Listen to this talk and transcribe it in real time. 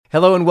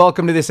Hello and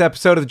welcome to this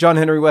episode of the John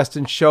Henry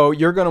Weston Show.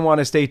 You're going to want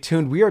to stay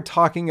tuned. We are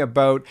talking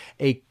about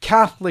a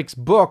Catholic's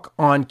book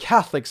on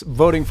Catholics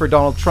voting for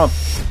Donald Trump,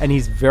 and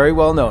he's very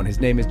well known. His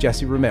name is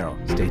Jesse Romero.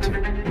 Stay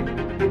tuned.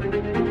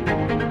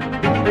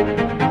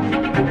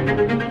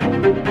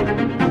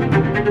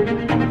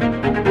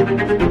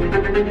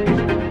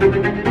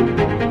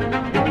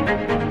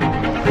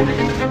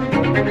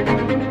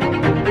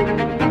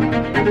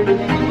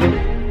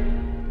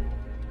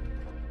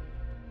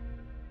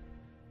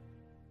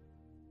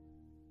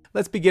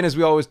 Let's begin as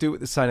we always do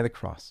with the sign of the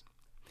cross.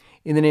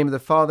 In the name of the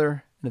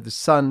Father, and of the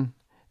Son,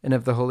 and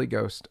of the Holy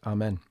Ghost.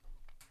 Amen.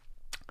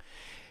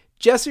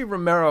 Jesse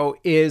Romero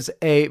is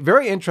a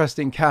very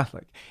interesting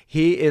Catholic.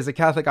 He is a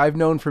Catholic I've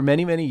known for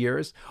many, many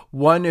years,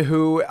 one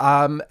who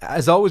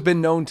has always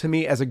been known to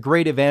me as a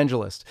great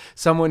evangelist,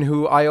 someone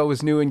who I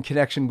always knew in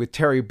connection with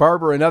Terry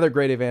Barber, another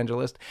great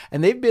evangelist,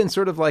 and they've been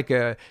sort of like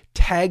a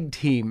tag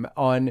team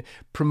on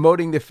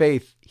promoting the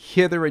faith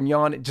hither and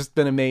yon. It's just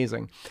been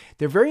amazing.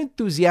 They're very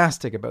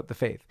enthusiastic about the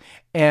faith.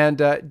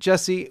 And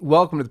Jesse,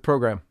 welcome to the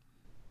program.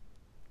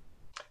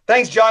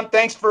 Thanks, John.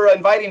 Thanks for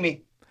inviting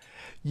me.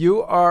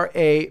 You are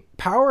a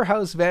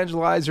powerhouse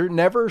evangelizer,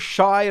 never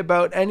shy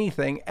about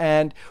anything.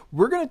 And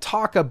we're going to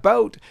talk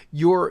about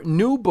your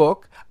new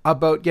book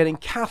about getting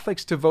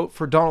Catholics to vote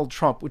for Donald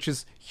Trump, which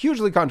is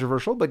hugely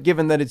controversial, but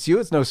given that it's you,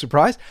 it's no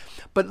surprise.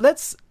 But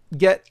let's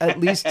get at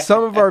least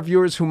some of our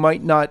viewers who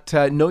might not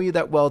know you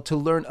that well to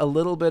learn a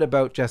little bit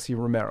about Jesse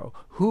Romero.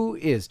 Who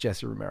is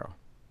Jesse Romero?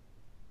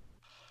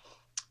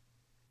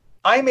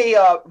 I'm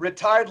a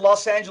retired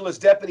Los Angeles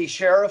deputy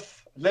sheriff.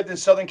 Lived in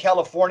Southern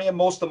California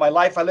most of my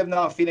life. I live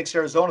now in Phoenix,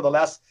 Arizona, the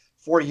last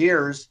 4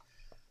 years.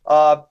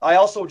 I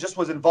also just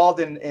was involved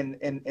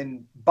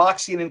in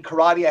boxing and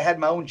karate. I had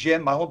my own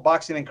gym, my own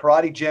boxing and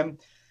karate gym.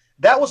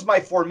 That was my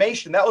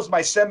formation. That was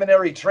my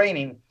seminary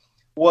training,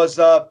 was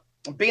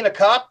being a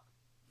cop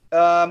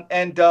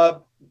and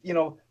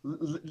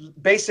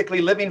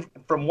basically living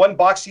from one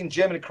boxing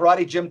gym and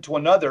karate gym to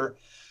another.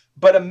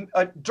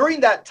 But during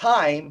that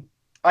time,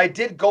 I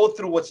did go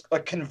through what's a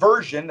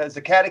conversion, as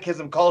the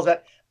Catechism calls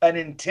that, an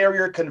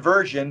interior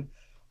conversion,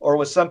 or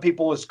what some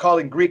people was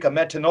calling Greek, a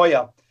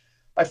metanoia.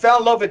 I fell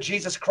in love with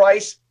Jesus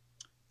Christ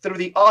through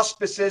the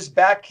auspices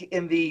back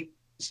in the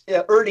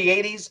early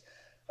 80s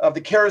of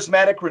the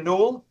charismatic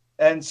renewal.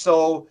 And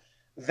so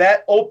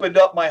that opened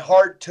up my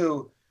heart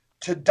to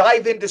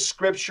dive into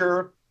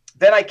scripture.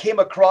 Then I came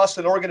across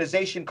an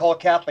organization called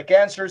Catholic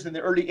Answers in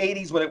the early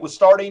 80s when it was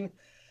starting.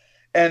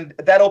 And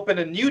that opened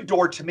a new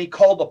door to me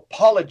called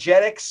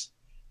apologetics.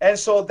 And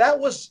so that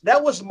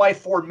was my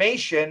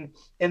formation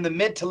in the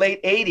mid to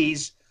late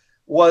 80s,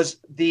 was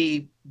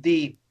the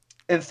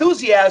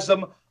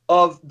enthusiasm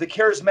of the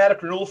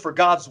charismatic renewal for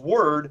God's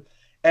word,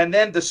 and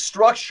then the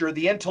structure,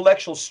 the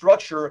intellectual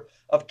structure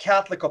of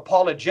Catholic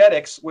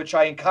apologetics, which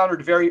I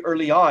encountered very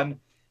early on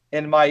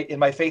in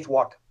my faith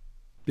walk.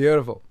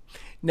 Beautiful.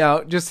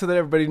 Now, just so that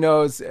everybody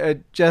knows,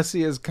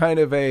 Jesse is kind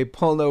of a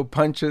pull no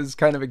punches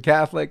kind of a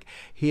Catholic.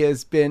 He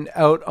has been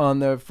out on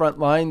the front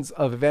lines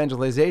of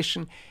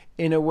evangelization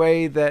in a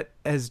way that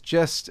has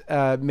just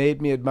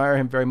made me admire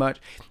him very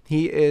much.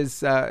 He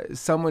is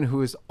someone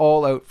who is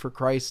all out for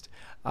Christ,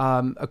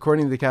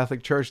 according to the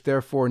Catholic Church,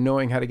 therefore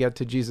knowing how to get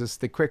to Jesus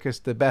the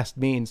quickest, the best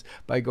means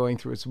by going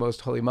through its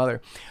most holy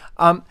mother.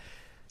 Amen.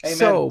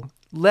 So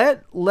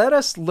let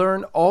us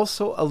learn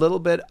also a little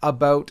bit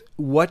about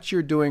what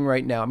you're doing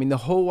right now. I mean, the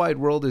whole wide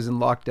world is in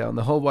lockdown.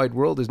 The whole wide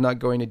world is not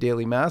going to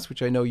daily mass,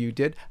 which I know you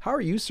did. How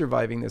are you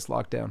surviving this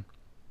lockdown?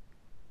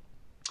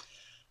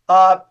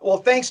 Well,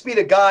 thanks be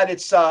to God.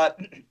 It's,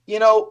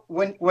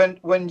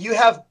 when you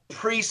have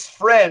priest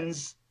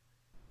friends,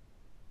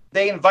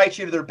 they invite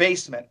you to their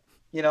basement,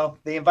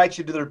 they invite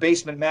you to their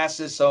basement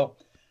masses. So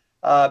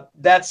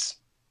that's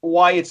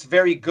why it's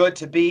very good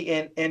to be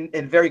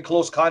in very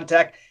close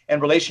contact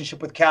and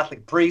relationship with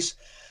Catholic priests.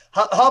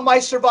 How am I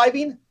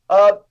surviving?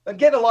 I'm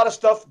getting a lot of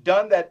stuff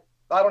done that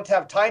I don't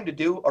have time to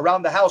do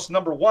around the house,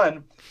 number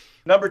one.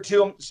 Number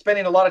two, I'm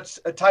spending a lot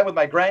of time with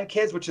my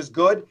grandkids, which is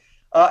good.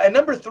 And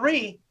number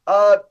three,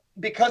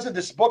 because of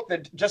this book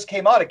that just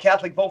came out, A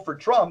Catholic Vote for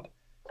Trump,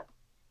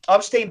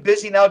 I'm staying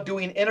busy now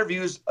doing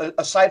interviews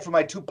aside from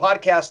my 2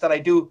 podcasts that I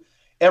do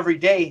every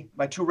day,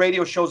 my 2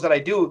 radio shows that I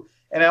do.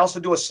 And I also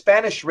do a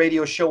Spanish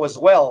radio show as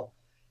well.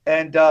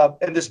 And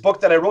this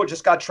book that I wrote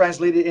just got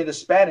translated into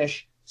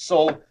Spanish.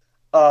 So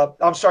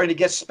I'm starting to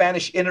get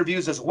Spanish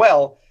interviews as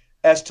well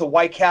as to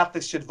why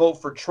Catholics should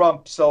vote for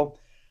Trump. So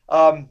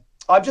I'm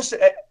just,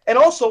 and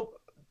also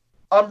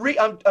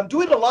I'm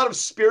doing a lot of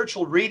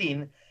spiritual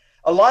reading,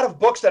 a lot of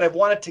books that I've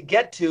wanted to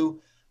get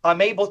to.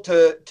 I'm able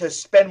to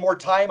spend more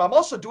time. I'm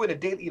also doing a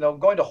daily,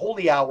 going to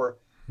Holy Hour.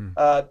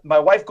 My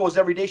wife goes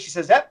every day. She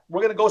says,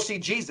 we're going to go see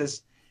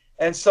Jesus.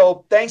 And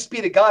so thanks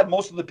be to God,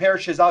 most of the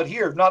parishes out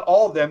here, if not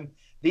all of them,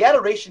 the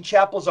adoration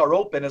chapels are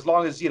open as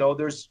long as,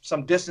 there's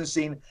some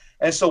distancing.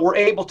 And so we're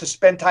able to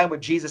spend time with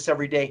Jesus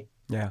every day.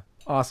 Yeah.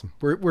 Awesome.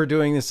 We're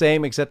doing the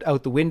same, except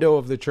out the window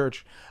of the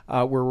church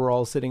where we're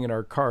all sitting in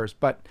our cars.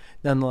 But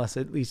nonetheless,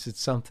 at least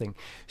it's something.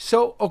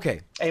 So,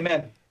 okay.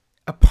 Amen.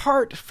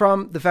 apart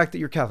from the fact that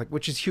you're Catholic,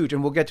 which is huge,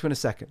 and we'll get to in a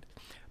second,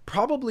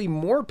 probably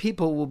more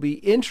people will be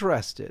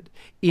interested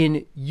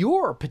in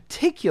your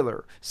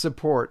particular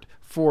support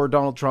for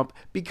Donald Trump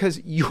because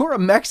you're a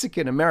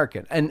Mexican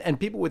American. And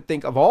people would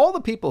think of all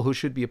the people who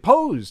should be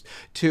opposed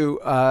to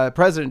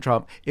President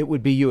Trump, it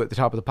would be you at the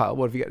top of the pile.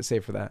 What have you got to say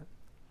for that?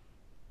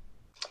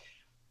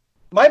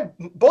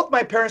 Both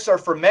my parents are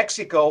from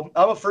Mexico.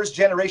 I'm a first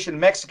generation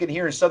Mexican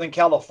here in Southern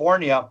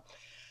California.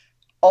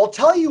 I'll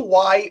tell you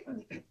why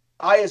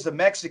I, as a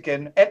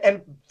Mexican,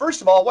 and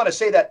first of all, I want to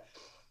say that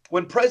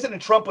when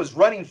President Trump was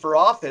running for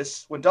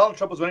office, when Donald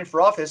Trump was running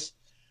for office,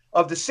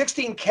 of the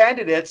 16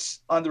 candidates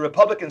on the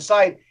Republican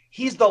side,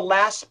 he's the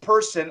last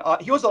person.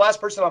 He was the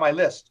last person on my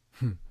list.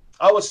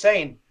 I was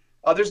saying,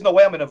 there's no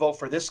way I'm going to vote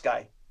for this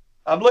guy.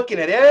 I'm looking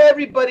at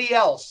everybody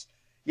else.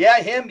 Yeah,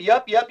 him.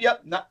 Yep.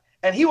 Not,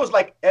 and he was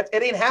like, it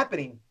ain't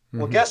happening.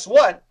 Well, guess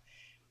what?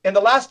 In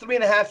the last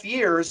 3.5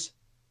 years,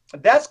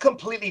 that's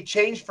completely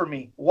changed for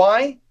me.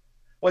 Why?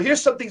 Well,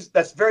 here's something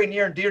that's very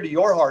near and dear to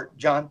your heart,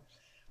 John.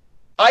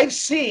 I've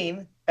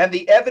seen, and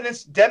the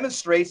evidence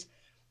demonstrates,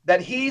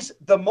 that he's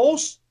the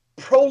most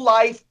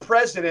pro-life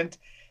president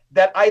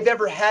that I've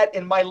ever had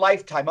in my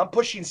lifetime. I'm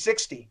pushing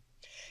 60.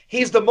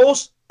 He's the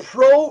most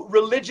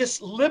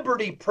pro-religious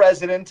liberty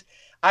president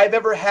I've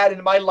ever had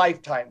in my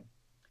lifetime.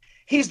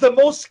 He's the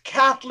most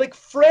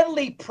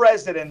Catholic-friendly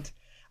president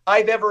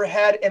I've ever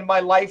had in my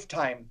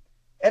lifetime.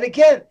 And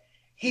again,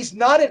 he's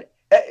not in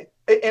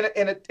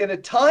a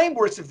time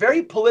where it's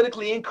very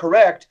politically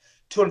incorrect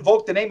to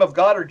invoke the name of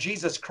God or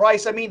Jesus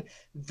Christ. I mean,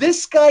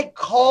 this guy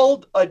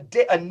called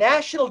a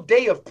national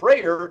day of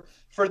prayer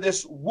for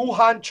this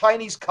Wuhan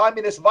Chinese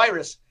communist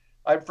virus.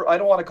 I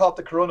don't want to call it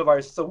the coronavirus.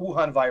 It's the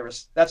Wuhan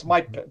virus. That's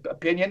my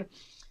opinion.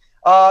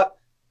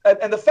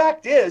 And the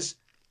fact is,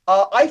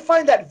 I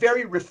find that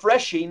very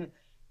refreshing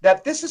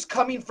that this is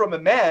coming from a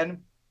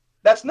man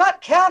that's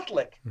not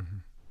Catholic.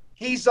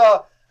 He's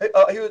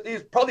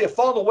probably a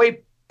fallen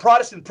away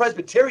Protestant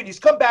Presbyterian. He's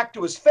come back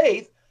to his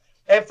faith.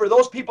 And for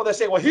those people that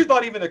say, well, he's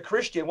not even a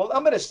Christian. Well,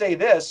 I'm going to say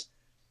this.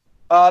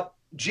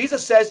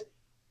 Jesus says,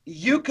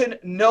 you can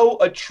know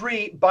a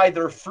tree by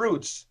their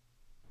fruits.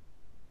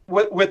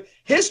 With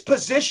his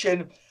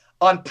position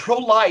on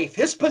pro-life,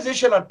 his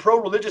position on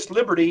pro-religious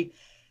liberty,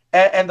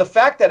 and the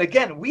fact that,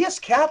 again, we as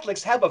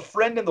Catholics have a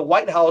friend in the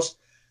White House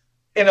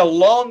in a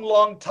long,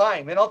 long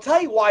time. And I'll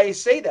tell you why I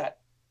say that.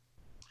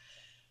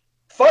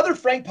 Father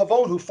Frank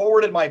Pavone, who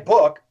forwarded my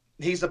book,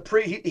 he's the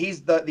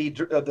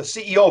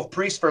CEO of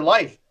Priests for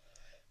Life.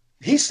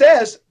 He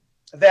says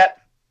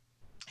that,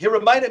 he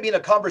reminded me in a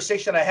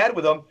conversation I had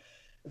with him,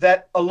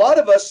 that a lot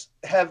of us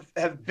have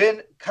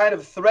been kind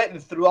of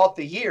threatened throughout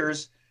the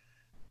years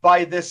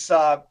by this,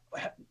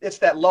 it's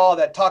that law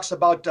that talks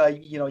about,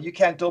 you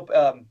can't dope,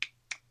 the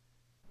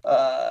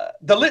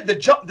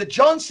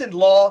Johnson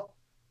law.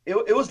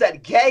 It was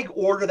that gag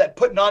order that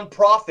put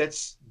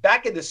nonprofits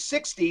back in the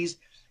 60s.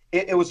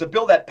 It was a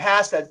bill that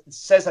passed that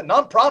says that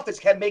nonprofits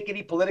can't make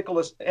any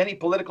political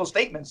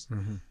statements.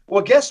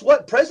 Well, guess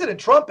what? President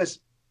Trump has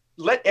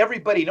let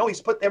everybody know,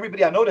 he's put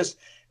everybody on notice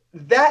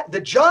that the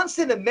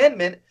Johnson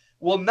Amendment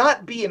will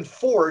not be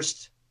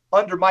enforced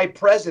under my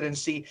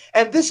presidency.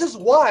 And this is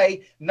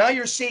why now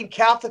you're seeing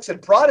Catholics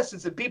and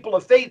Protestants and people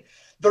of faith,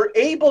 they're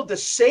able to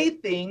say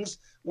things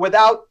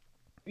without,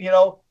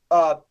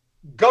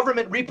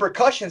 government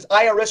repercussions,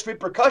 IRS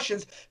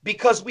repercussions,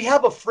 because we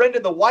have a friend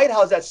in the White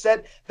House that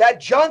said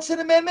that Johnson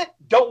Amendment,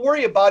 don't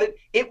worry about it.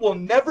 It will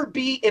never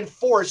be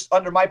enforced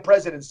under my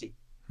presidency.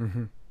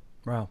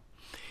 Wow.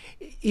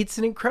 It's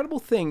an incredible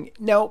thing.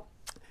 Now,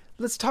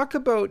 let's talk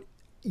about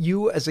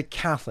you as a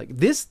Catholic.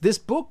 This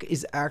book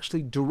is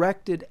actually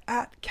directed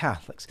at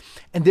Catholics.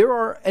 And there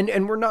are,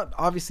 and we're not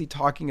obviously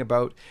talking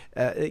about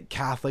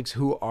Catholics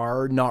who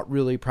are not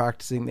really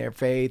practicing their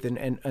faith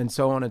and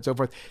so on and so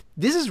forth.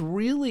 This is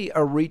really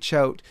a reach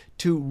out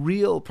to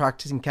real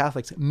practicing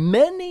Catholics,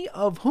 many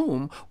of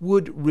whom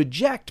would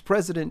reject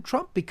President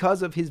Trump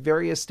because of his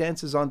various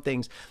stances on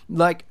things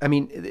like,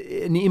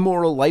 an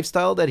immoral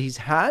lifestyle that he's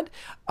had,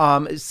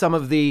 some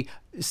of the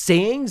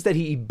sayings that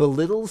he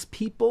belittles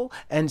people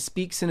and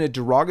speaks in a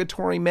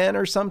derogatory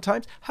manner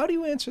sometimes. How do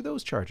you answer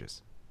those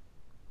charges?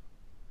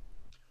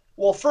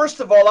 Well, first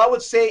of all, I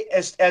would say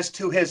as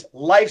to his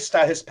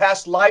lifestyle, his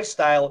past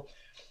lifestyle,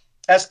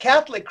 as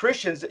Catholic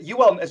Christians, as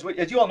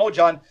you all know,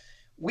 John,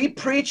 we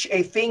preach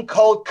a thing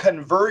called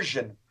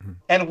conversion.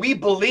 And we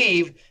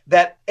believe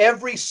that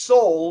every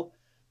soul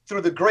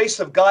through the grace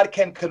of God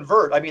can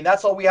convert.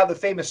 That's why we have the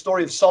famous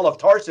story of Saul of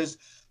Tarsus,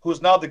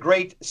 who's now the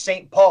great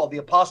St. Paul, the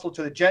apostle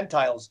to the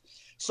Gentiles.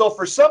 So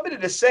for somebody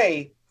to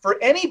say, for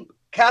any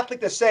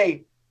Catholic to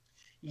say,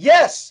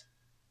 yes,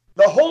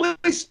 the Holy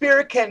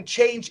Spirit can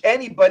change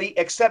anybody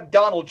except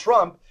Donald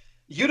Trump,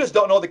 you just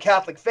don't know the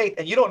Catholic faith,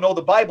 and you don't know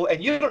the Bible,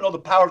 and you don't know the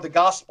power of the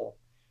gospel.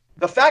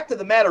 The fact of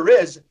the matter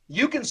is,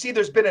 you can see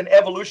there's been an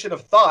evolution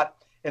of thought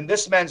in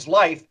this man's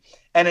life,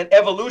 and an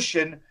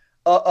evolution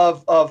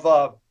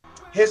of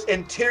his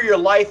interior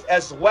life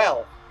as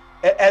well,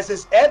 as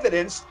is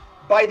evidenced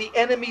by the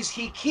enemies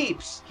he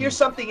keeps. Here's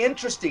something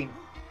interesting.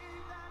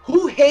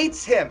 Who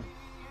hates him?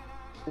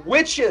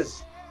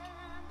 Witches,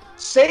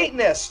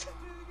 Satanists,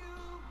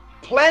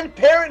 Planned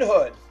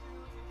Parenthood,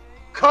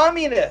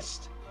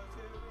 communist,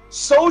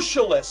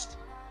 socialist,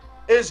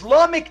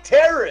 Islamic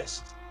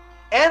terrorist,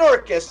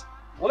 anarchist.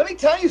 Well, let me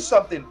tell you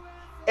something.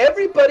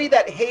 Everybody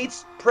that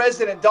hates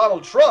President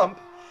Donald Trump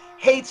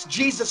hates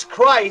Jesus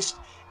Christ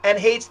and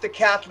hates the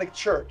Catholic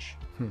Church.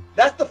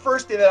 That's the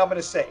first thing that I'm going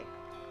to say.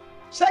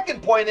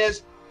 Second point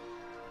is,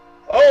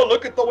 oh,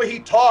 look at the way he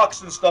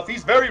talks and stuff.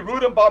 He's very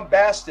rude and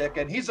bombastic,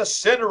 and he's a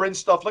sinner and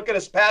stuff. Look at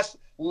his past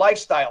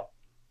lifestyle.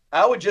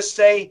 I would just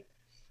say,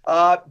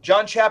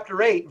 John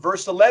chapter 8,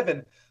 verse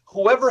 11,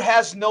 whoever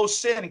has no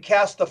sin,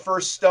 cast the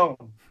first stone.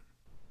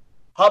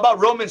 How about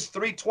Romans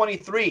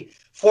 3:23?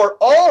 For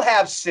all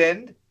have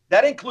sinned,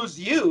 that includes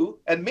you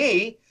and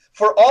me,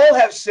 for all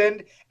have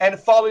sinned and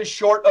fallen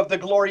short of the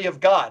glory of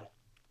God.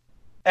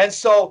 And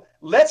so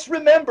let's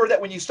remember that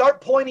when you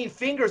start pointing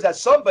fingers at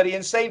somebody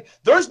and saying,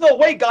 there's no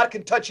way God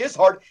can touch his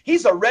heart,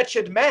 he's a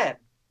wretched man.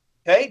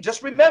 Okay,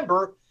 just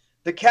remember,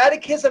 the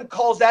Catechism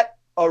calls that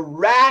a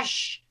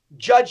rash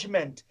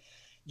judgment.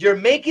 You're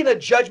making a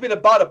judgment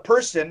about a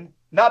person,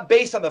 not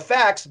based on the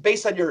facts,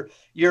 based on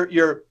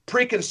your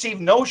preconceived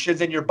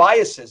notions and your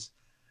biases.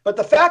 But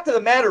the fact of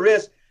the matter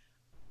is,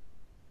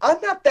 I'm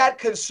not that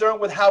concerned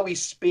with how he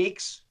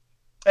speaks.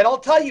 And I'll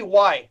tell you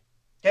why.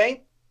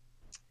 Okay?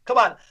 Come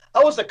on.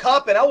 I was a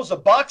cop and I was a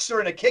boxer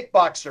and a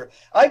kickboxer.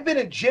 I've been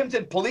in gyms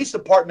and police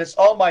departments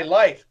all my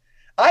life.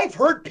 I've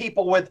heard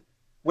people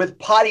with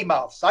potty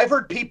mouths. I've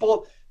heard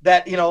people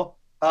that,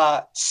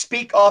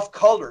 speak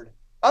off-colored.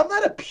 I'm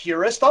not a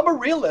purist. I'm a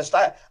realist.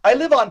 I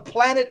live on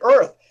planet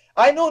Earth.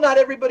 I know not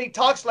everybody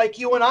talks like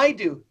you and I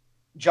do,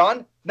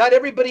 John. Not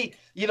everybody,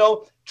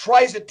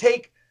 tries to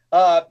take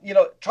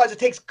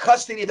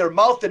custody of their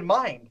mouth and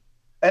mind.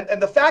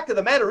 And the fact of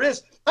the matter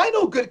is, I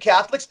know good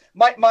Catholics.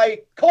 My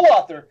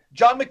co-author,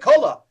 John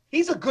McCullough,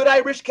 he's a good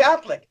Irish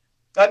Catholic.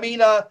 I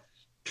mean,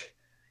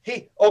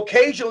 he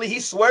occasionally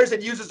swears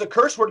and uses a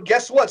curse word.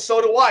 Guess what?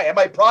 So do I. Am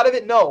I proud of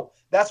it? No.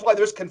 That's why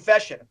there's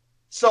confession.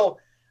 So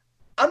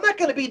I'm not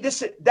going to be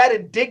that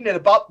indignant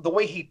about the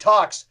way he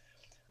talks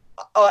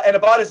and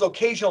about his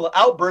occasional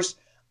outbursts.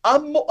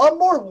 I'm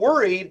more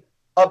worried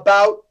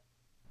about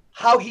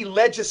how he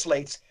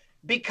legislates,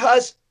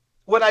 because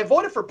when I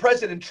voted for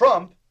President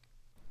Trump,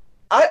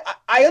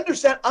 I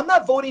understand I'm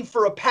not voting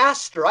for a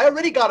pastor. I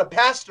already got a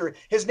pastor.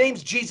 His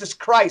name's Jesus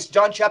Christ,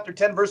 John chapter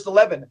 10, verse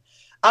 11.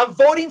 I'm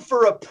voting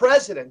for a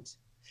president,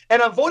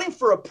 and I'm voting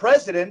for a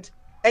president,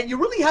 and you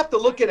really have to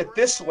look at it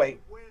this way,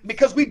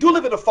 because we do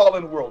live in a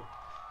fallen world.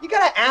 You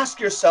got to ask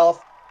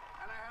yourself,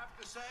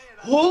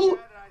 who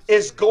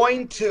is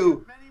going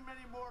to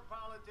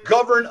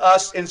govern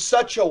us in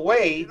such a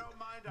way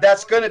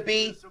that's going to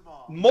be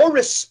more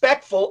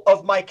respectful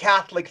of my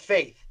Catholic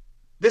faith?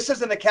 This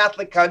isn't a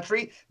Catholic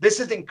country. This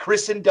isn't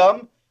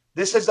Christendom.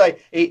 This is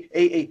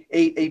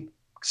a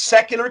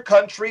secular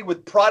country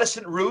with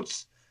Protestant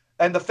roots.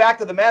 And the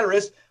fact of the matter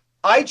is,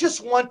 I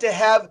just want to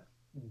have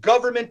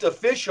government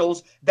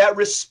officials that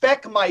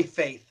respect my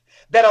faith,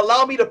 that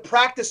allow me to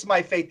practice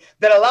my faith,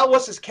 that allow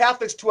us as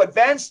Catholics to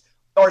advance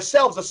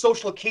ourselves the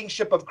social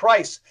kingship of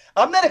Christ.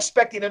 I'm not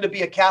expecting him to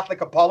be a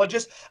Catholic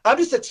apologist. I'm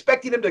just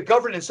expecting him to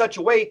govern in such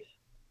a way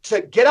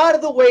to get out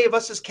of the way of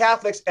us as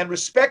Catholics and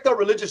respect our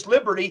religious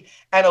liberty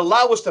and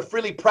allow us to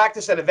freely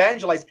practice and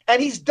evangelize. And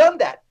he's done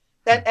that.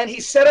 And he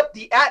set up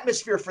the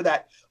atmosphere for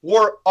that.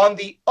 Where on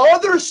the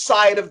other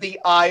side of the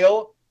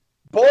aisle,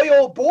 boy,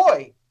 oh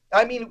boy.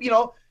 I mean,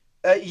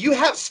 you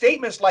have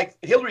statements like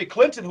Hillary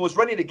Clinton, who was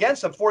running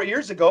against him 4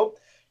 years ago.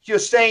 She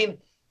was saying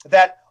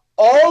that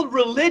all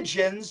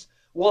religions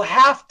will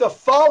have to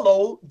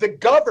follow the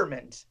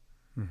government.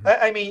 Mm-hmm.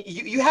 I mean,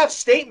 you have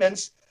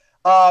statements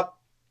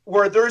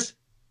where there's,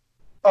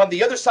 on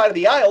the other side of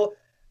the aisle,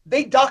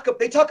 they talk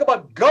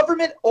about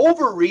government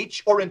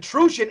overreach or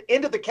intrusion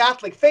into the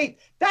Catholic faith.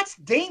 That's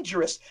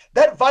dangerous.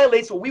 That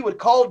violates what we would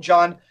call,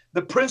 John,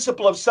 the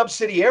principle of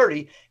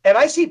subsidiarity. And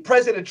I see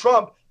President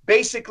Trump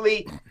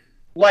basically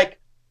like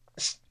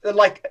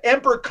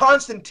Emperor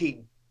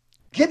Constantine,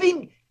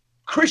 giving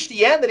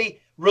Christianity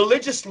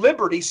religious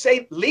liberty,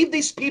 saying, leave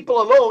these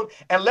people alone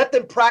and let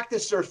them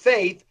practice their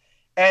faith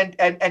and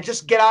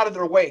just get out of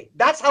their way.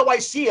 That's how I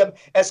see him,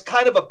 as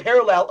kind of a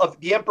parallel of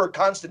the Emperor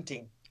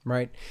Constantine.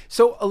 Right.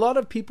 So a lot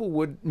of people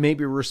would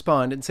maybe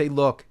respond and say,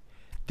 look,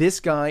 this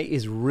guy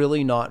is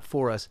really not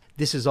for us.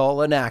 This is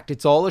all an act.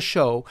 It's all a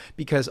show,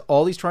 because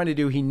all he's trying to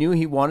do, he knew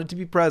he wanted to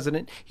be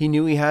president. He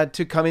knew he had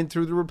to come in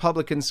through the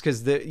Republicans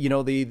because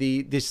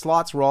the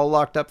slots were all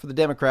locked up for the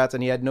Democrats,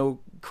 and he had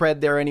no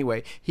cred there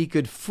anyway. He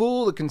could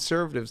fool the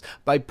conservatives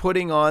by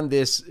putting on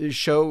this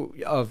show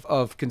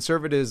of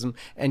conservatism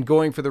and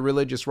going for the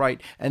religious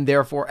right, and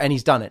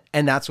he's done it.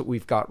 And that's what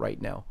we've got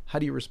right now. How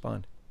do you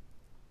respond?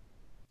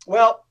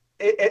 Well,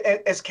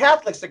 as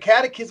Catholics, the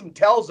Catechism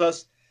tells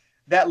us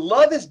that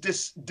love is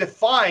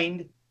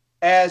defined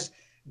as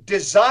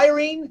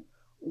desiring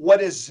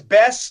what is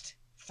best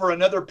for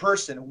another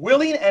person,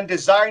 willing and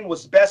desiring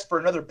what's best for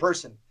another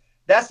person.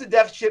 That's the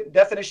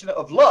definition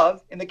of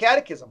love in the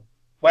Catechism.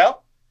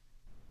 Well,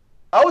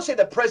 I would say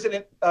that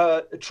President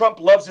Trump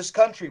loves this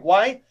country.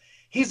 Why?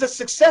 He's a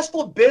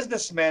successful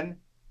businessman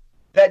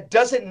that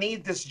doesn't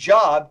need this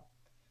job,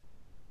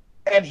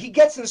 and he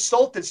gets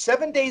insulted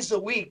 7 days a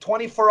week,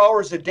 24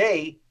 hours a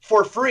day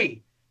for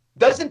free.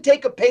 Doesn't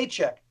take a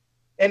paycheck.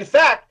 In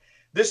fact,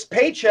 his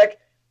paycheck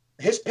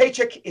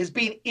is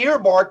being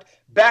earmarked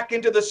back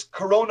into this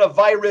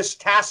coronavirus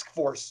task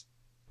force.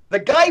 The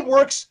guy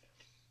works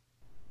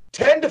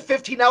 10 to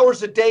 15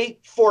 hours a day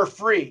for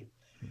free.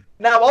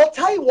 Now, I'll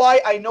tell you why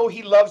I know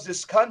he loves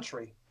this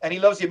country and he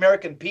loves the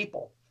American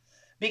people.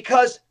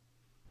 Because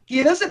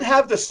he doesn't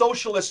have the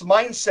socialist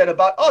mindset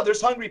about, oh,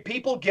 there's hungry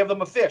people, give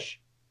them a fish.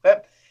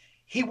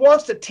 He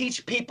wants to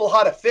teach people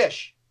how to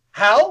fish.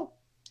 How?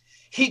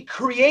 He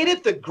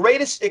created the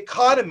greatest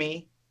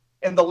economy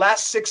in the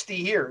last 60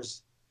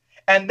 years.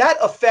 And that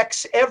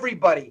affects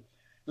everybody.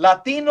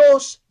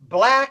 Latinos,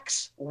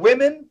 blacks,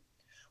 women.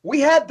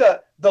 We had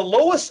the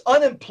lowest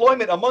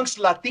unemployment amongst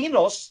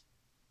Latinos,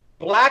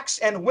 blacks,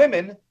 and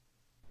women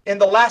in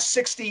the last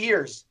 60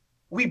 years.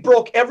 We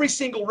broke every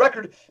single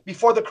record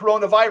before the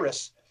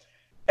coronavirus.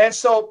 And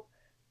so,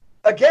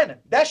 again,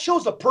 that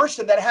shows a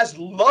person that has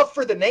love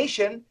for the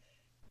nation,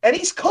 and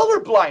he's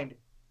colorblind.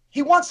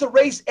 He wants to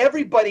raise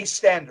everybody's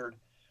standard.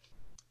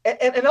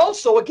 And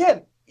also,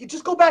 again, you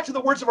just go back to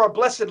the words of our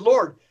blessed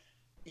Lord.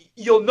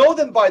 You'll know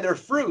them by their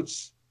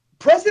fruits.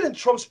 President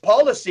Trump's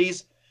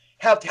policies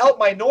have helped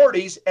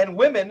minorities and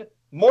women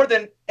more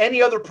than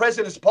any other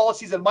president's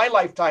policies in my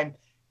lifetime.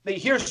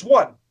 Here's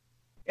one.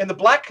 In the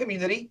black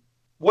community,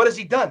 what has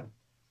he done?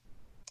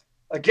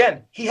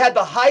 Again, he had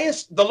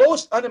the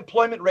lowest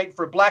unemployment rate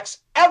for blacks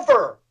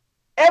ever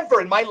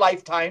in my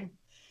lifetime.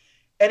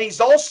 And he's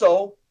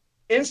also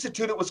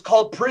instituted what's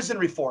called prison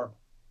reform.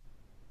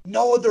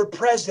 No other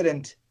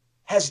president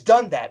has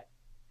done that.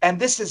 And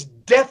this has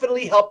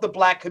definitely helped the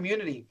black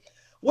community.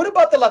 What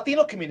about the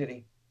Latino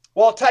community?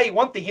 Well, I'll tell you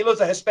one thing. He lives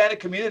in a Hispanic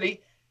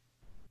community.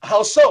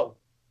 How so?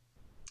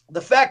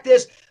 The fact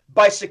is,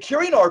 by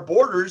securing our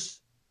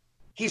borders,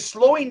 he's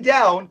slowing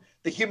down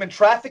the human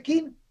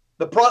trafficking,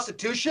 the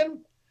prostitution,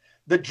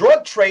 the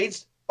drug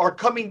trades are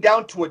coming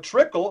down to a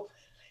trickle.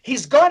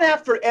 He's gone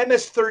after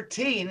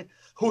MS-13,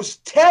 who's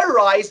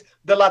terrorized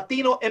the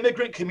Latino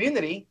immigrant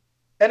community.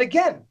 And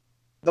again,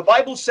 the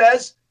Bible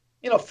says,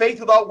 faith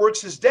without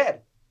works is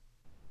dead.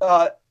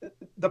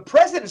 The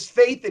president's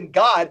faith in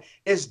God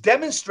is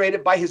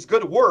demonstrated by his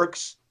good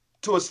works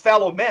to his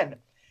fellow men.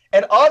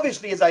 And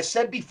obviously, as I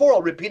said before,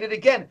 I'll repeat it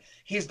again,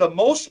 he's the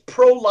most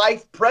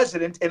pro-life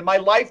president in my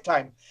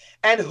lifetime.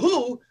 And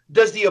who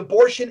does the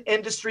abortion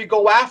industry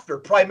go after?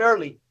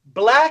 Primarily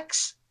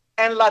blacks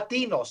and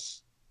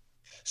Latinos.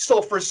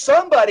 So for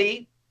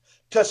somebody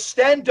to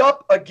stand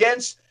up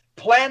against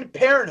Planned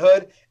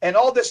Parenthood and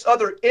all this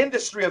other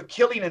industry of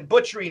killing and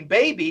butchering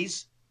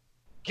babies,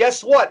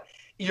 guess what?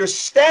 You're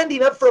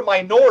standing up for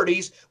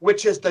minorities,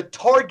 which is the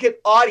target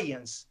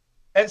audience.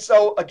 And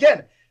so,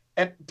 again,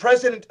 and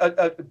President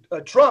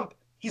Trump,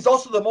 he's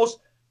also the most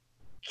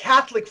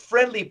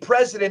Catholic-friendly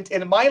president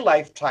in my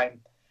lifetime.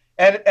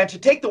 And to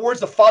take the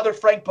words of Father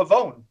Frank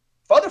Pavone,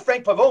 Father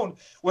Frank Pavone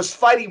was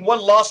fighting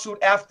one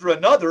lawsuit after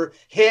another,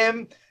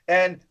 him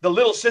and the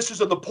Little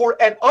Sisters of the Poor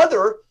and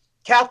other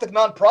Catholic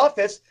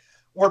nonprofits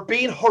were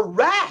being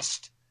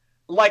harassed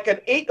like an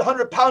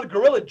 800-pound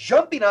gorilla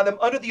jumping on them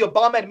under the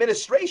Obama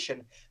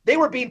administration. They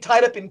were being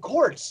tied up in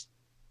courts.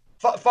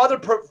 Father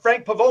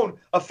Frank Pavone,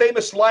 a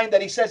famous line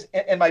that he says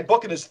in my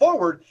book in his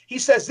foreword, he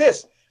says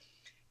this: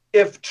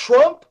 if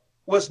Trump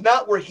was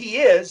not where he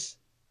is,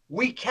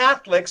 we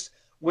Catholics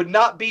would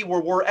not be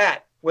where we're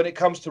at when it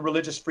comes to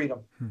religious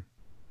freedom.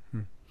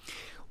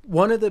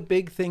 One of the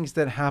big things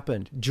that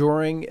happened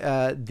during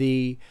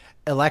the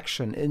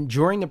election and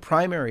during the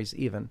primaries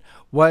even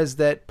was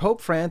that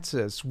Pope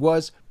Francis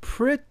was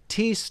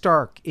pretty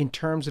stark in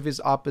terms of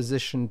his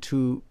opposition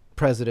to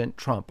President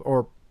Trump,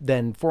 or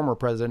then former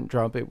President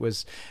Trump. It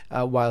was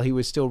while he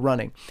was still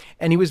running.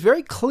 And he was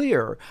very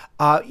clear,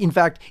 in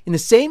fact, in the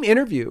same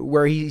interview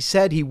where he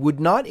said he would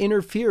not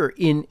interfere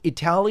in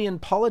Italian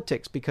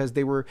politics because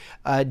they were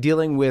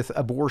dealing with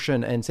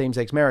abortion and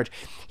same-sex marriage.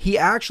 He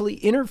actually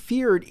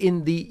interfered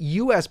in the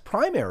U.S.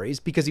 primaries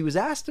because he was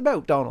asked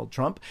about Donald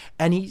Trump.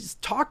 And he's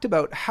talked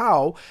about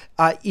how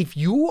if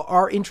you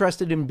are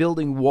interested in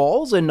building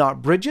walls and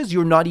not bridges,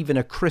 you're not even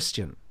a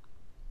Christian.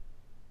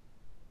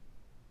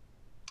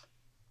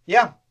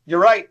 Yeah, you're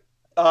right.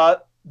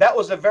 That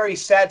was a very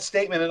sad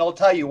statement, and I'll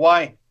tell you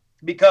why.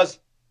 Because,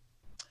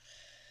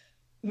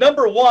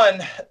 number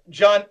one,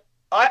 John,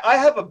 I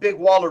have a big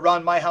wall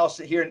around my house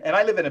here, and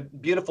I live in a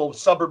beautiful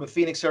suburb of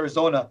Phoenix,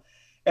 Arizona.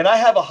 And I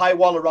have a high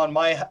wall around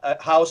my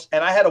house,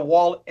 and I had a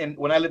wall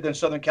when I lived in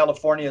Southern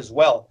California as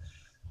well.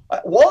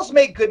 Walls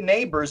make good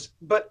neighbors,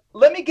 but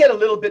let me get a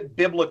little bit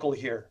biblical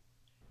here.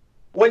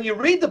 When you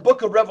read the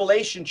book of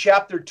Revelation,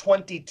 chapter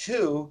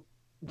 22,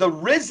 the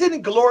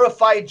risen,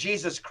 glorified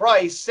Jesus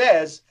Christ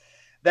says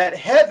that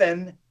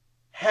heaven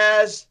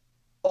has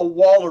a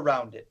wall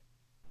around it.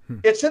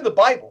 It's in the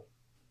Bible.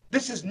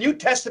 This is New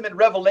Testament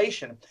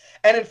revelation.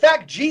 And in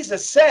fact,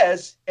 Jesus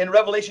says in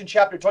Revelation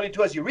chapter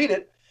 22, as you read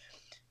it,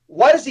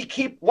 Why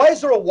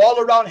is there a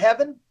wall around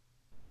heaven?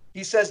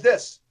 He says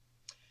this,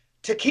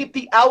 to keep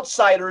the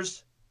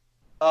outsiders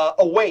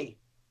away.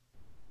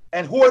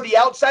 And who are the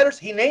outsiders?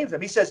 He names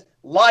them. He says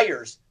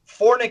liars,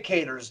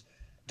 fornicators,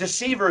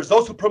 deceivers,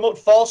 those who promote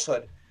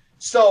falsehood.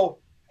 So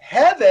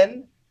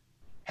heaven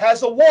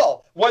has a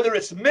wall, whether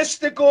it's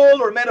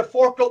mystical or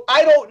metaphorical.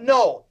 I don't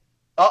know.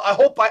 I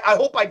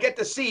hope I get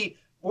to see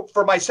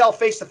for myself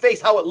face to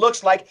face how it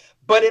looks like,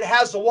 but it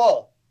has a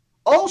wall.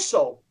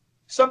 Also,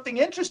 something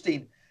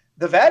interesting,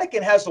 the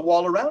Vatican has a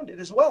wall around it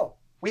as well.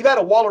 We've had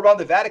a wall around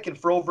the Vatican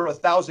for over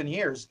 1,000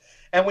 years.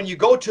 And when you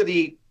go to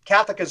the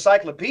Catholic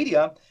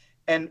Encyclopedia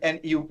and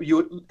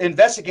you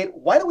investigate,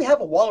 why do we have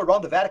a wall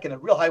around the Vatican, a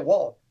real high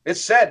wall? It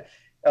said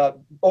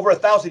over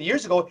 1,000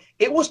 years ago,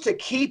 it was to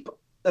keep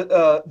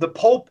the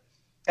Pope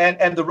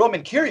and the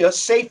Roman Curia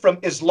safe from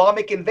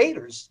Islamic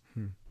invaders.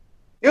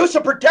 It was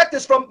to protect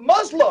us from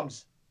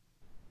Muslims.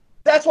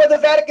 That's why the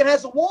Vatican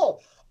has a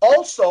wall.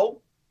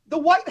 Also, the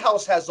White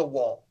House has a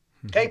wall.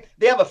 Okay,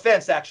 they have a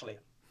fence actually.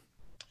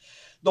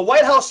 The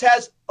White House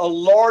has a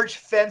large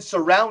fence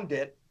around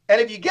it,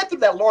 and if you get through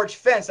that large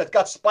fence that's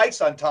got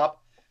spikes on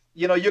top,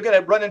 you know you're going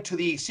to run into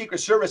the Secret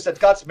Service that's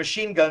got some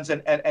machine guns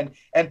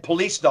and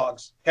police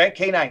dogs, okay,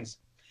 canines.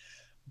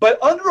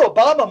 But under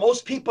Obama,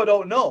 most people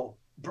don't know,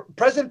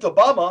 President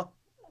Obama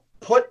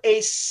put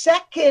a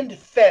second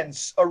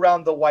fence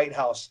around the White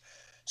House.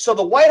 So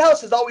the White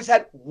House has always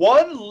had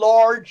one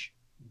large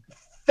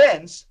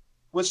fence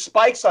with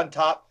spikes on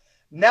top.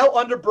 Now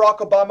under Barack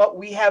Obama,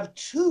 we have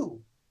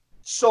two.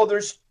 So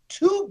there's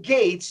two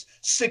gates,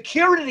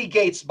 security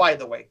gates, by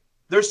the way.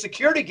 There's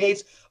security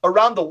gates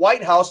around the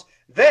White House.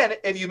 Then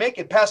if you make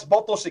it past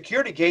both those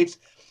security gates,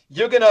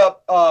 you're going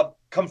to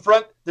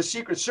confront the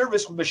Secret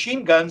Service with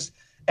machine guns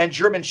and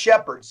German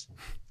Shepherds.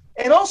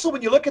 And also,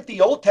 when you look at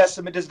the Old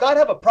Testament, does God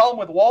have a problem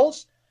with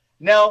walls?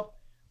 Now,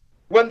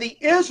 when the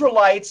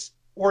Israelites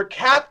were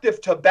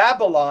captive to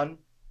Babylon,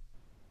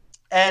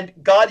 and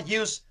God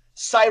used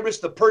Cyrus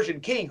the Persian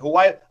king, who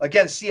I,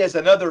 again, see as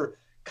another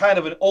kind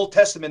of an Old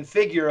Testament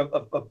figure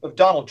of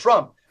Donald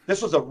Trump.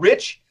 This was a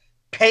rich,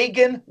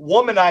 pagan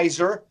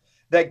womanizer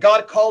that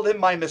God called him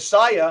my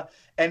Messiah,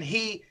 and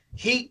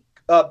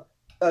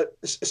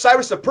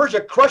Cyrus of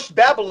Persia crushed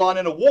Babylon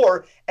in a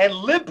war and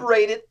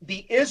liberated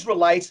the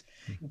Israelites,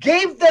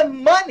 gave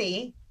them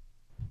money,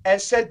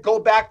 and said, go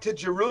back to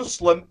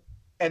Jerusalem.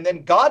 And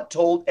then God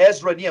told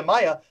Ezra and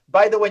Nehemiah,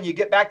 by the way, when you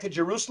get back to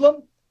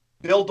Jerusalem,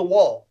 build a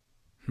wall.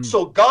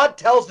 So God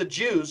tells the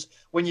Jews,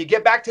 when you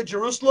get back to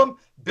Jerusalem,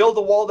 build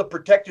a wall to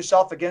protect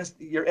yourself against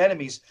your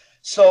enemies.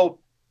 So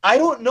I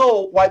don't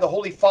know why the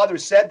Holy Father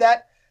said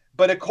that,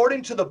 but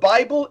according to the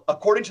Bible,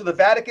 according to the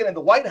Vatican and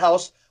the White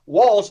House,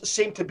 walls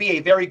seem to be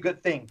a very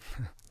good thing.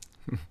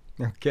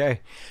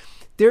 Okay.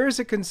 There is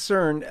a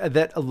concern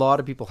that a lot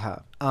of people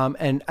have,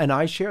 and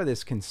I share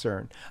this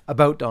concern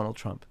about Donald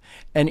Trump,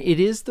 and it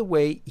is the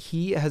way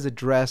he has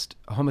addressed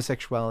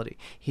homosexuality.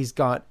 He's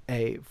got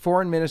a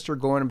foreign minister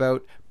going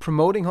about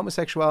promoting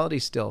homosexuality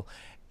still,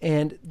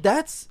 and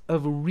that's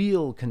of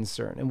real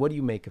concern. And what do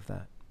you make of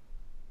that?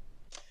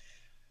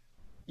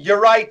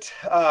 You're right.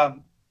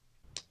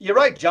 You're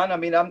right, John. I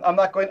mean, I'm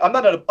not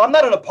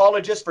an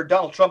apologist for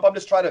Donald Trump.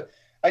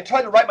 I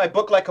try to write my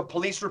book like a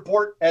police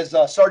report, as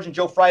Sergeant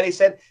Joe Friday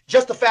said.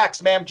 Just the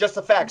facts, ma'am, just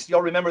the facts.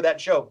 Y'all remember that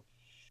show.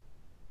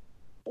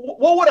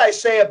 What would I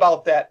say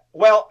about that?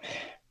 Well,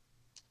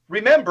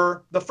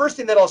 remember, the first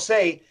thing that I'll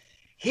say,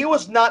 he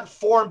was not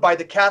formed by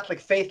the Catholic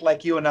faith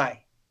like you and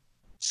I.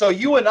 So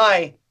you and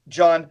I,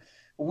 John,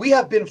 we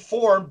have been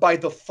formed by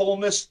the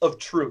fullness of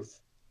truth.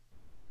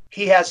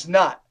 He has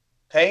not,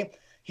 okay?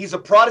 He's a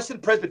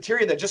Protestant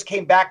Presbyterian that just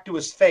came back to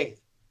his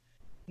faith.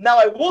 Now,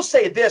 I will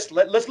say this.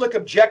 Let's look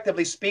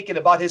objectively speaking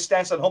about his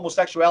stance on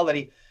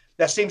homosexuality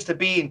that seems to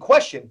be in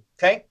question,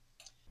 okay?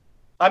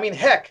 I mean,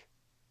 heck,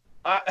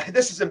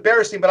 this is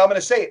embarrassing, but I'm going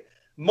to say it.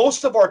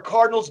 Most of our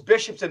cardinals,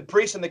 bishops, and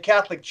priests in the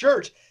Catholic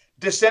Church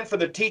dissent from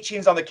the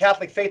teachings on the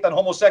Catholic faith on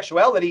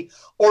homosexuality,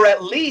 or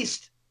at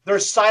least they're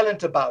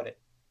silent about it.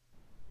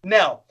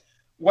 Now,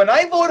 when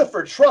I voted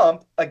for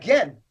Trump,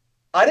 again,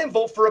 I didn't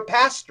vote for a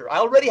pastor. I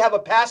already have a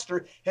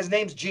pastor. His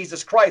name's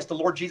Jesus Christ, the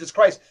Lord Jesus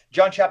Christ.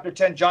 John chapter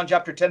 10,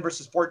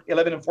 verses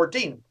 11 and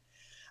 14.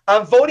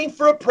 I'm voting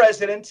for a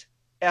president,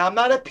 and I'm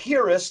not a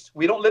purist.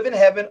 We don't live in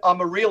heaven.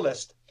 I'm a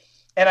realist.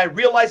 And I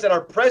realize that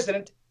our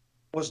president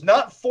was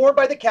not formed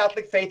by the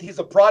Catholic faith. He's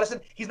a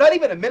Protestant. He's not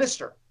even a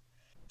minister.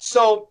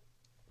 So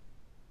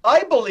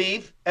I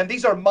believe, and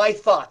these are my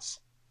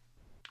thoughts,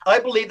 I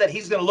believe that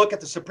he's going to look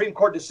at the Supreme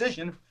Court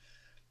decision,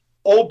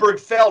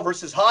 Obergefell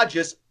versus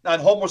Hodges, on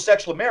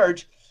homosexual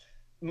marriage,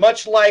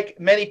 much like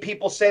many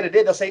people say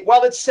today. They'll say,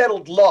 well, it's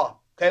settled law.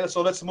 Okay,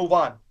 so let's move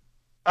on.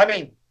 I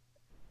mean,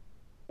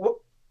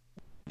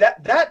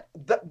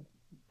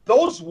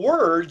 those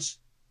words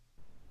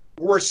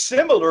were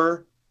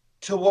similar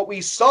to what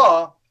we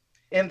saw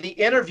in the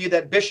interview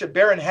that Bishop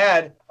Barron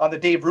had on the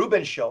Dave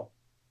Rubin show.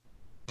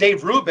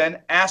 Dave Rubin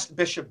asked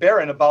Bishop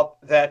Barron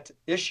about that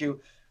issue,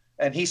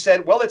 and he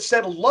said, well, it's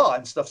settled law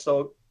and stuff.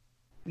 So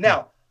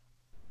now,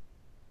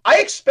 I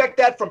expect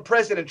that from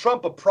President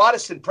Trump, a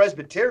Protestant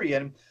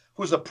Presbyterian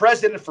who's a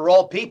president for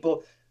all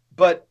people.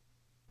 But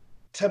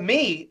to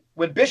me,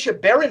 when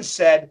Bishop Barron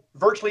said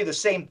virtually the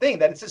same thing,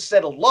 that it's a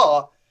settled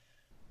law,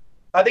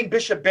 I think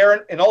Bishop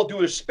Barron, in all due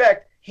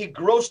respect, he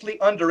grossly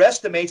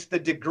underestimates the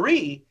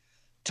degree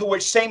to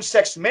which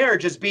same-sex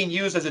marriage is being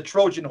used as a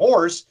Trojan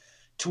horse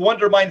to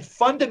undermine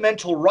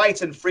fundamental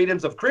rights and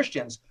freedoms of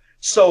Christians.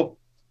 So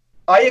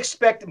I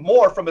expect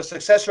more from a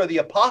successor of the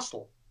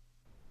apostle.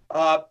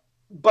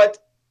 But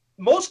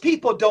most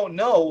people don't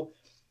know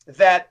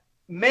that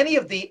many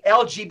of the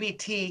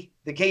LGBT,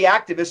 the gay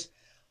activists,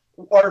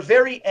 are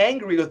very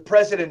angry with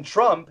President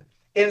Trump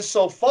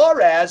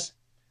insofar as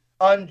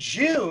on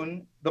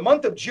June, the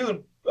month of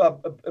June,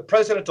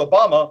 President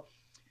Obama,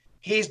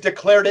 he's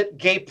declared it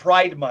Gay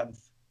Pride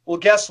Month. Well,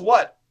 guess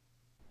what?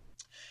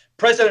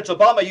 President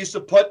Obama used to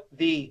put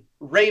the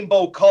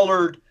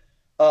rainbow-colored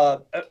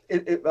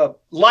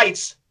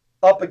lights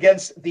up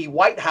against the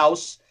White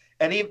House,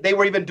 and they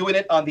were even doing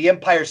it on the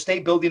Empire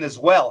State Building as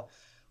well.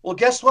 Well,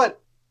 guess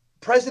what?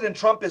 President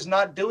Trump is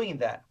not doing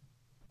that.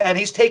 And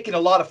he's taking a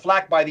lot of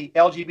flack by the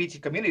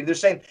LGBT community. They're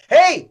saying,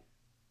 hey,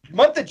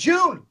 month of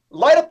June,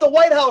 light up the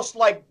White House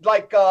like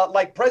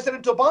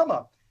President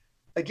Obama.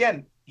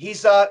 Again,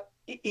 he's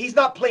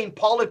not playing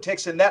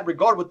politics in that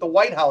regard with the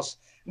White House.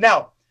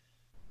 Now,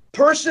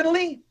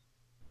 personally,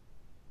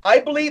 I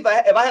believe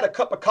if I had a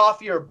cup of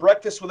coffee or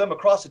breakfast with him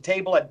across the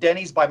table at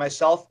Denny's by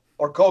myself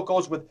or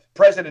Coco's with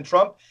President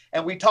Trump,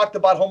 and we talked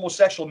about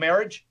homosexual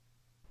marriage,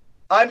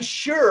 I'm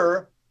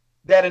sure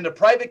that in a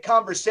private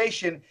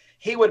conversation,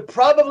 he would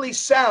probably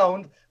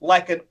sound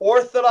like an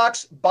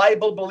Orthodox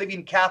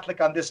Bible-believing Catholic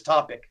on this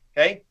topic,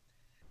 okay?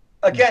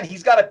 Again,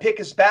 he's got to pick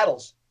his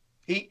battles.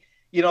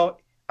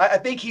 I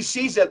think he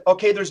sees that,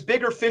 okay, there's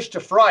bigger fish to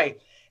fry.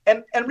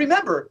 And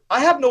remember, I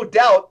have no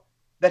doubt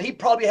that he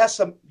probably has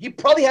some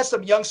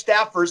young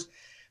staffers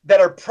that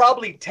are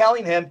probably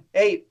telling him,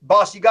 hey,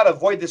 boss, you got to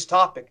avoid this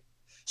topic.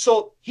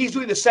 So he's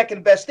doing the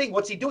second best thing.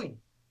 What's he doing?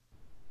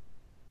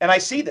 And I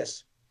see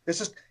this.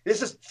 This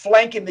is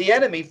flanking the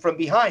enemy from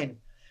behind.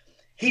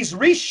 He's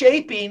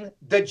reshaping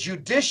the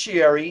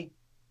judiciary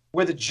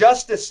with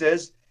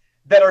justices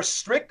that are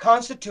strict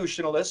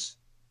constitutionalists,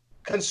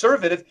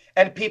 conservative,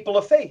 and people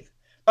of faith.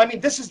 I mean,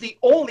 this is the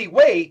only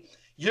way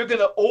you're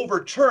going to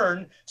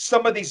overturn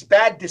some of these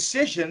bad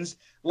decisions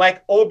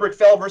like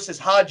Obergefell versus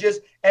Hodges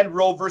and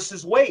Roe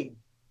versus Wade.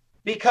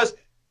 Because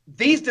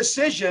these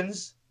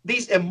decisions,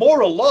 these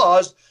immoral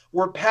laws,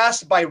 were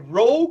passed by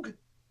rogue,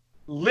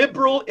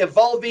 liberal,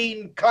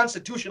 evolving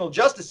constitutional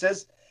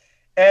justices.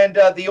 And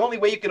the only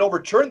way you can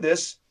overturn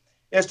this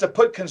is to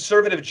put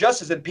conservative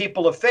justices and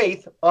people of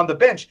faith on the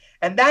bench.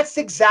 And that's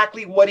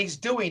exactly what he's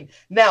doing.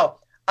 Now,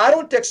 I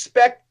don't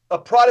expect a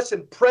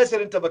Protestant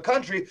president of a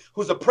country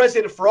who's a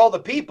president for all the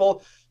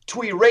people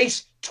to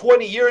erase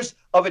 20 years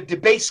of a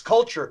debased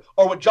culture,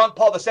 or what John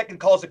Paul II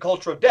calls a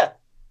culture of death.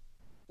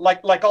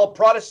 Like all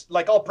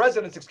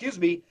presidents,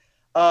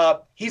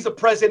 he's a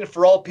president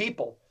for all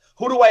people.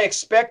 Who do I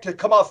expect to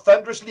come out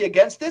thunderously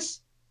against this?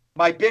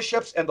 My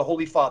bishops and the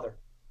Holy Father.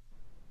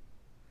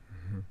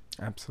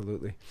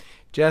 Absolutely.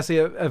 Jesse,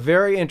 a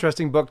very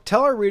interesting book.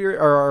 Tell our reader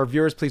or our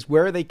viewers, please,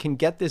 where they can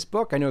get this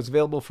book. I know it's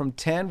available from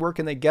 10. Where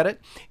can they get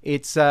it?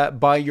 It's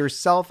by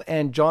yourself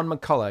and John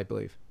McCullough, I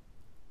believe.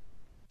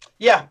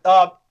 Yeah.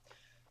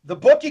 The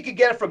book, you can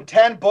get it from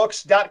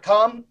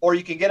 10books.com, or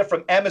you can get it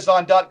from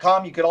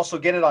amazon.com. You could also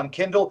get it on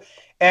Kindle.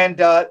 And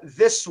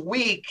this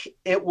week,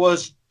 it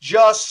was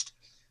just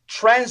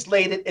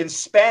translated in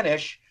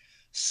Spanish.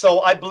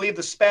 So I believe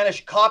the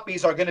Spanish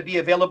copies are going to be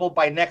available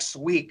by next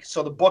week.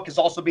 So the book is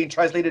also being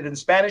translated in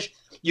Spanish.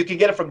 You can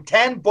get it from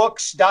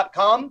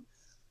 10books.com,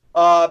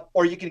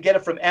 or you can get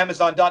it from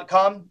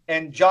amazon.com.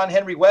 And John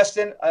Henry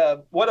Weston,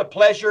 what a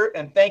pleasure.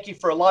 And thank you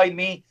for allowing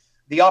me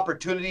the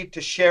opportunity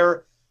to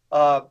share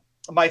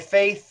my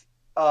faith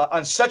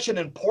on such an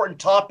important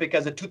topic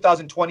as the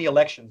 2020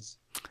 elections.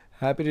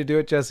 Happy to do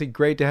it, Jesse.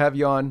 Great to have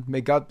you on. May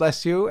God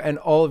bless you and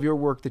all of your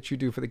work that you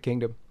do for the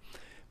kingdom.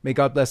 May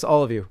God bless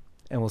all of you.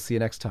 And we'll see you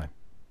next time.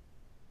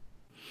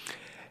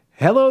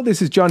 Hello, this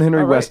is John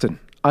Henry Weston.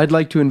 I'd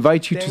like to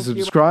invite you to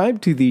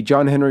subscribe to the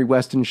John Henry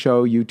Weston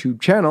Show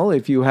YouTube channel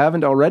if you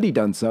haven't already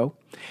done so.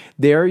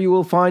 There you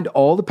will find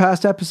all the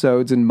past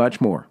episodes and much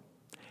more.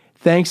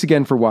 Thanks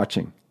again for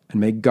watching,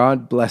 and may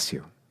God bless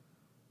you.